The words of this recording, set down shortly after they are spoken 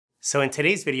So in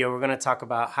today's video, we're going to talk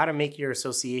about how to make your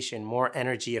association more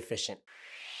energy efficient.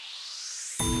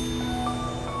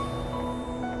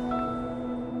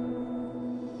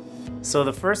 So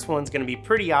the first one's going to be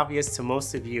pretty obvious to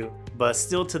most of you, but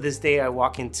still to this day I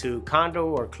walk into condo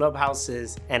or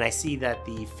clubhouses and I see that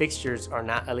the fixtures are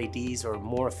not LEDs or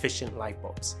more efficient light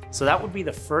bulbs. So that would be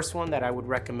the first one that I would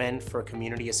recommend for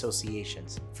community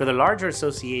associations. For the larger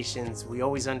associations, we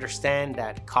always understand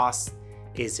that cost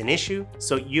is an issue,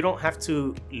 so you don't have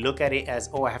to look at it as,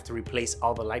 oh, I have to replace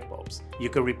all the light bulbs. You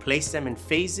could replace them in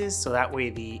phases, so that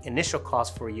way the initial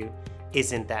cost for you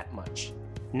isn't that much.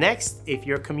 Next, if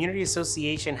your community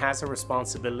association has a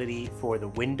responsibility for the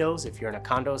windows, if you're in a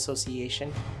condo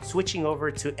association, switching over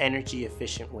to energy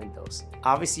efficient windows.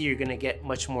 Obviously, you're going to get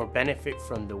much more benefit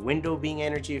from the window being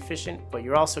energy efficient, but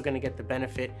you're also going to get the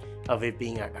benefit of it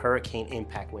being a hurricane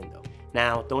impact window.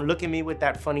 Now, don't look at me with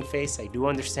that funny face. I do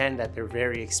understand that they're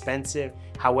very expensive.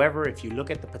 However, if you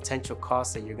look at the potential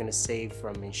costs that you're going to save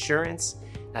from insurance,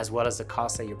 as well as the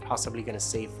cost that you're possibly going to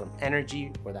save from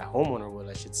energy, or that homeowner will,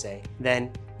 I should say,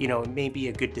 then, it may be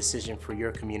a good decision for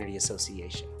your community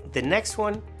association. The next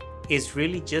one is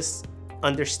really just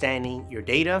understanding your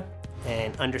data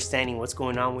and understanding what's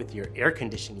going on with your air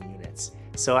conditioning units.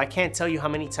 So I can't tell you how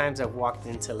many times I've walked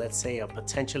into, let's say, a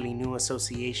potentially new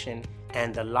association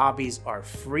and the lobbies are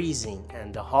freezing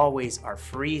and the hallways are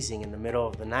freezing in the middle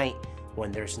of the night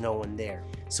when there's no one there.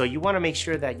 So you want to make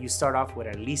sure that you start off with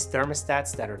at least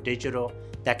thermostats that are digital,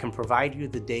 that can provide you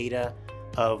the data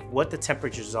of what the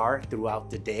temperatures are throughout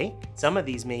the day. Some of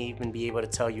these may even be able to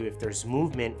tell you if there's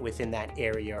movement within that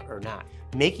area or not.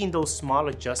 Making those small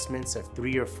adjustments of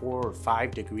 3 or 4 or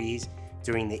 5 degrees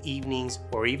during the evenings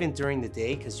or even during the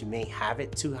day, because you may have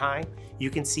it too high, you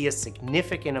can see a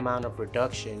significant amount of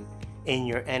reduction in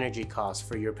your energy costs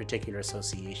for your particular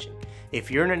association. If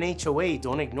you're in an HOA,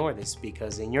 don't ignore this,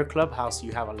 because in your clubhouse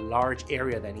you have a large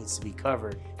area that needs to be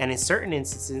covered, and in certain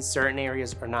instances certain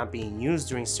areas are not being used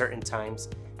during certain times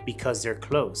because they're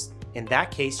closed. In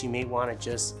that case, you may want to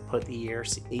just put the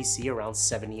AC around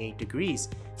 78 degrees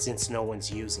since no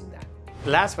one's using that.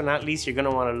 Last but not least, you're going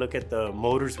to want to look at the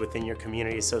motors within your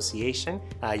community association.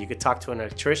 You could talk to an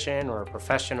electrician or a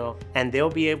professional, and they'll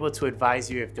be able to advise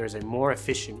you if there's a more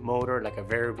efficient motor, like a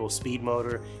variable speed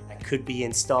motor, that could be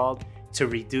installed to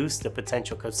reduce the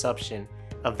potential consumption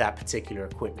of that particular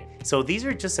equipment. So these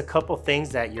are just a couple things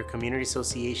that your community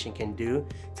association can do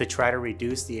to try to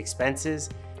reduce the expenses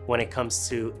when it comes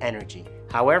to energy.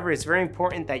 However, it's very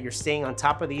important that you're staying on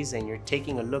top of these and you're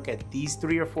taking a look at these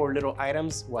 3 or 4 little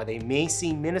items. While they may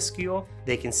seem minuscule,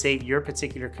 they can save your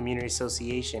particular community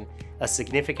association a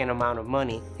significant amount of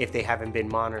money if they haven't been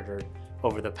monitored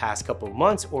over the past couple of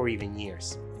months or even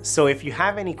years. So if you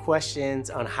have any questions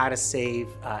on how to save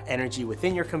energy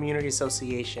within your community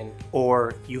association,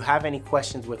 or you have any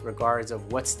questions with regards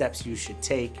of what steps you should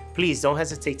take, please don't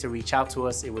hesitate to reach out to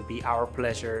us. It would be our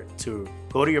pleasure to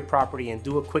go to your property and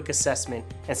do a quick assessment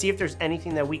and see if there's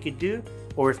anything that we could do,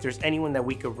 or if there's anyone that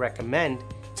we could recommend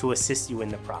to assist you in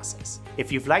the process.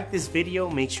 If you've liked this video,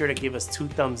 make sure to give us 2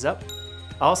 thumbs up.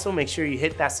 Also, make sure you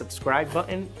hit that subscribe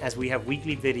button, as we have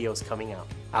weekly videos coming out.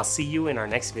 I'll see you in our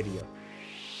next video.